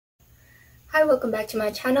Hi, welcome back to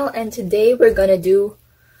my channel, and today we're gonna do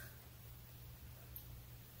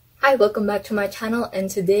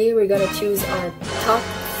choose our top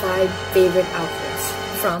 5 favorite outfits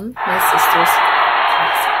from my sister's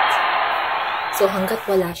closet. So hanggat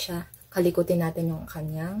wala siya, kalikutin natin yung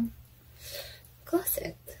kanyang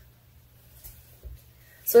closet.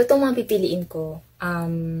 So itong mga pipiliin ko,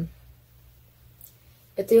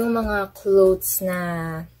 ito yung mga clothes na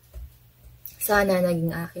sana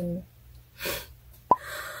naging akin.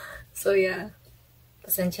 So yeah,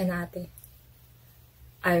 pasensya na ate.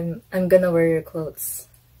 I'm gonna wear your clothes.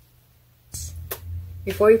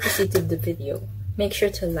 Before we proceed to the video, make sure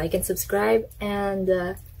to like and subscribe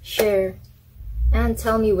and share, and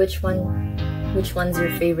tell me which one's your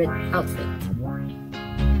favorite outfit.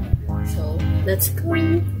 So let's go.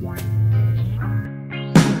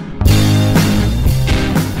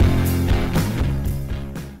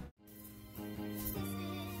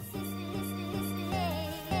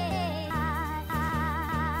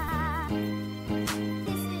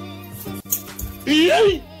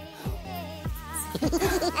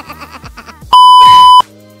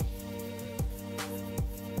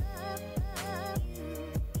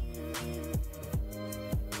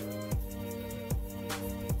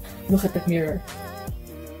 Look at the mirror.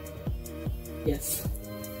 Yes.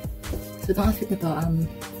 So itong outfit na to,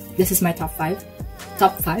 this is my top 5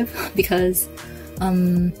 because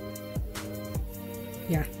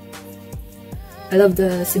yeah, I love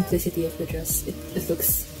the simplicity of the dress. It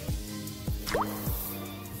looks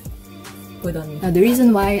good on me. Now the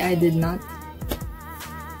reason why I did not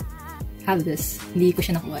have this, hindi ko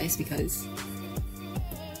siya nakuha, is because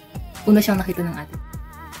una siyang nakita ng ate.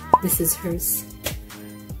 This is hers.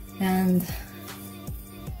 And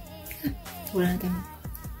wala na tayo.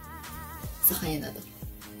 Sa kanya na to.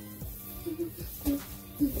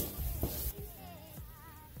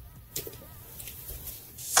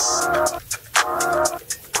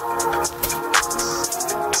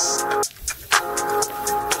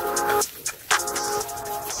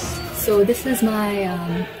 So this is my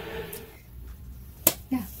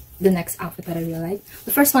the next outfit that I really like.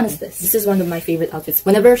 The first one is this. This is one of my favorite outfits.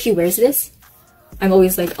 Whenever she wears this, I'm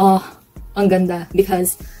always like, oh, ang ganda,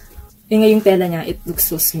 because yung tela niya, it looks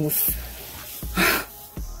so smooth.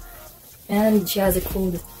 And it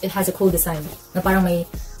has a cool design na parang may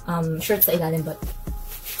shirt sa ilalim, but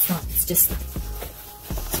it's not. It's just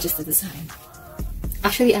the design.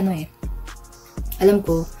 Actually, alam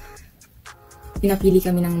ko, pinapili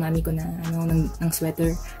kami ng mami ko na ng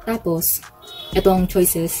sweater. Tapos ito ang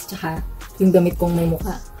choices, tsaka yung damit kong may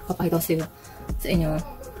mukha. Papakita ko sa inyo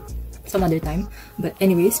some other time. But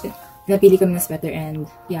anyways, pinapili kami ng sweater,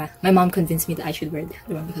 and yeah, my mom convinced me that I should wear the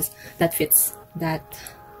other one because that fits.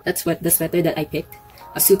 That's what the sweater that I picked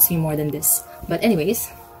suits me more than this. But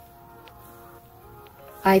anyways,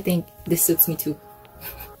 I think this suits me too.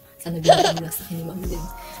 Sana binigyan nila sa akin ni mami din.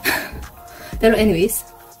 Pero anyways,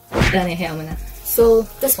 hayaan mo na. So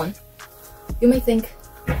this one, you may think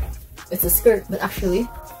it's a skirt, but actually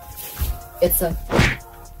it's a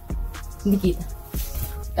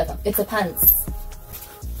it's a pants.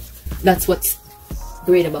 That's what's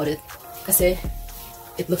great about it. Kasi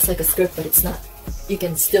it looks like a skirt, but it's not. You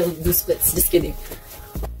can still do splits. Just kidding.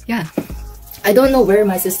 Yeah. I don't know where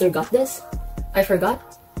my sister got this. I forgot.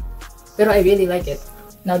 Pero I really like it.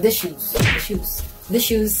 Now this shoes.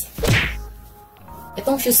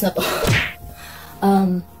 Itong shoes na to.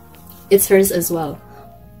 It's hers as well.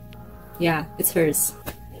 Yeah, it's hers.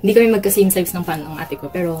 Hindi kami magka-same size ng pan ng ate ko,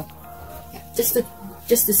 pero yeah, just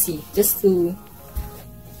to see, just to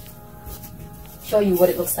show you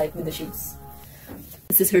what it looks like with the shoes.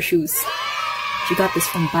 This is her shoes. She got this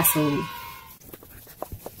from Paso.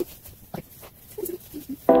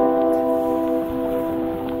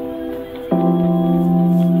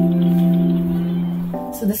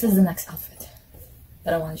 So this is the next outfit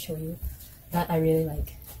that I want to show you that I really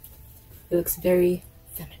like. It looks very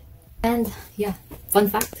feminine. And yeah, fun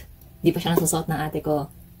fact, di pa siya nasusuot ng ate ko.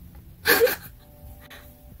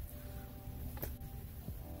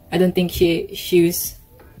 I don't think she's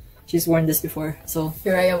worn this before, so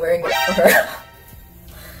here I am wearing it for her.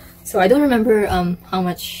 So I don't remember how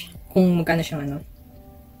much, kung magkano siya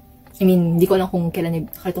I mean, hindi ko alam kung kailan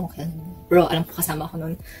bro, alam ko kasama ako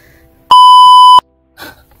nun.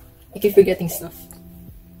 I keep forgetting stuff.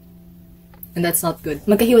 And that's not good.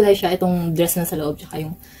 Magkahiwalay siya, itong dress na sa loob, tsaka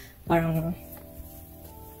yung parang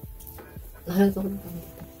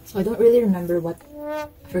so I don't really remember I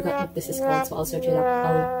forgot what this is called, so I'll search it up.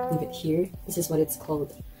 I'll leave it here. This is what it's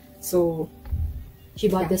called. So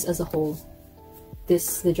she bought this as a whole. The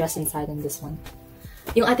dress inside, and this one.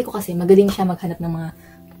 Yung ate ko kasi, magaling siya maghanap ng mga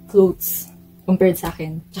clothes compared sa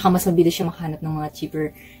akin. Tsaka mas mabilis siya makahanap ng mga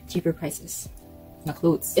cheaper prices na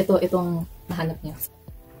clothes. Itong nahanap niya.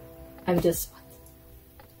 I'm just...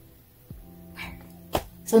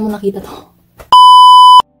 Saan mo nakita to?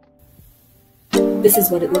 This is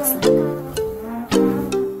what it looks like.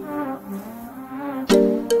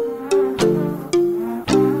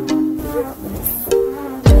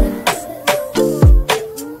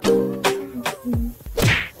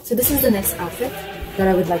 So this is the next outfit that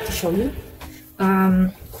I would like to show you.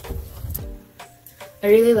 I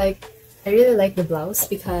really like the blouse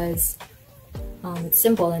because it's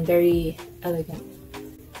simple and very elegant.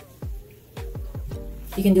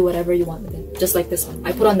 You can do whatever you want with it, just like this one.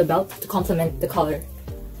 I put on the belt to complement the color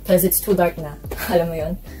because it's too dark na. Alam mo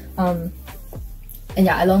yun. And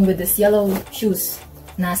yeah, along with this yellow shoes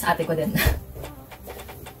na sa ate ko din.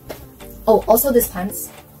 Oh, also this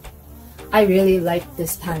pants. I really like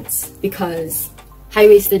this pants because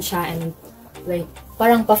high-waisted siya and like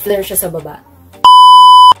parang pa-flare siya sa baba.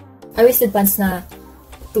 High-waisted pants na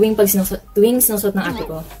tuwing sinusot ng ate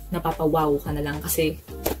ko, napapa-wow ka na lang kasi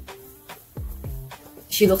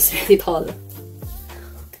she looks really tall.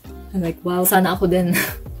 I'm like, wow, sana ako din.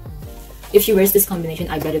 If she wears this combination,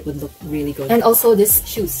 I bet it would look really good. And also this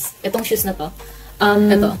shoes. Itong shoes na to.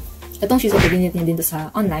 Itong shoes na binili niya din to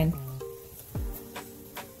sa online.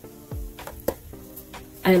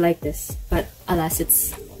 I like this, but alas,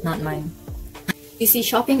 it's not mine. You see,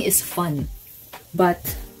 shopping is fun, but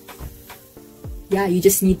yeah, you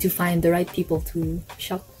just need to find the right people to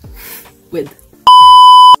shop with.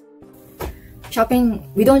 Shopping,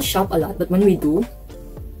 we don't shop a lot, but when we do,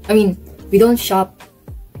 I mean, we don't shop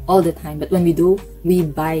all the time, but when we do, we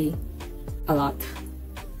buy a lot.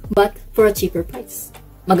 But for a cheaper price.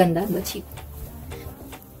 Maganda, but cheap.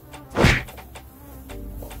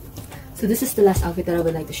 So this is the last outfit that I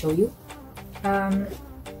would like to show you. Yeah.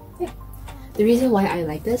 The reason why I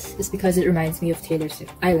like this is because it reminds me of Taylor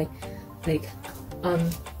Swift. I like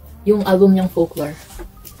yung album niyang Folklore.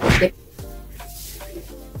 Like,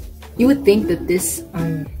 you would think that this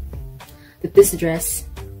dress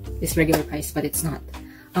is regular price, but it's not.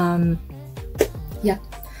 Yeah.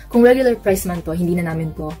 Kung regular price man to, hindi na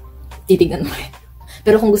namin to titignan mo.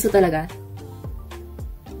 Pero kung gusto talaga,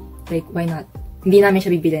 like, why not? Hindi namin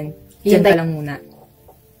siya bibilin. Hihintay lang muna.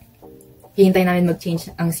 Hihintay namin mag-change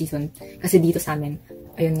ang season. Kasi dito sa amin,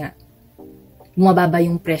 ayun nga, bumababa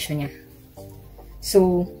yung presyo niya.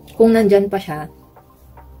 So, kung nandyan pa siya,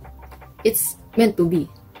 it's meant to be.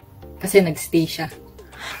 Kasi nagstay siya.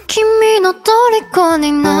 君の虜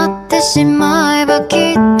になってしまえばき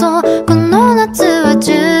っとこの夏は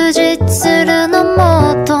充実するの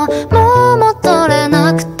もっともう戻れ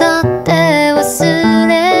なくたって忘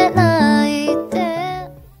れない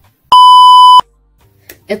で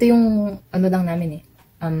Ito yung ano lang namin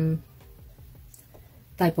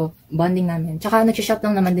type of bonding namin. Tsaka nagsishop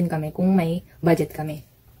lang naman din kami kung may budget kami.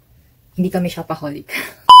 Hindi kami shopaholic.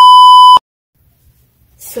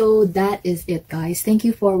 So that is it, guys. Thank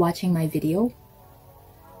you for watching my video.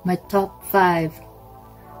 My top 5.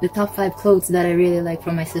 The top 5 clothes that I really like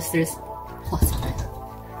from my sister's closet.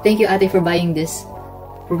 Thank you, ate, for buying this.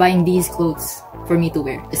 For buying these clothes for me to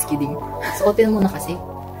wear. Just kidding. Suotin mo na kasi.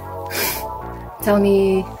 Tell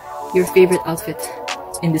me your favorite outfit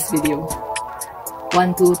in this video.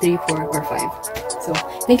 1, 2, 3, 4, or 5. So,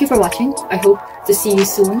 thank you for watching. I hope to see you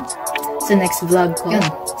soon sa next vlog ko. Yan.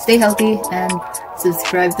 Stay healthy and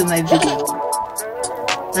subscribe to my video.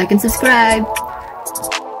 Like and subscribe!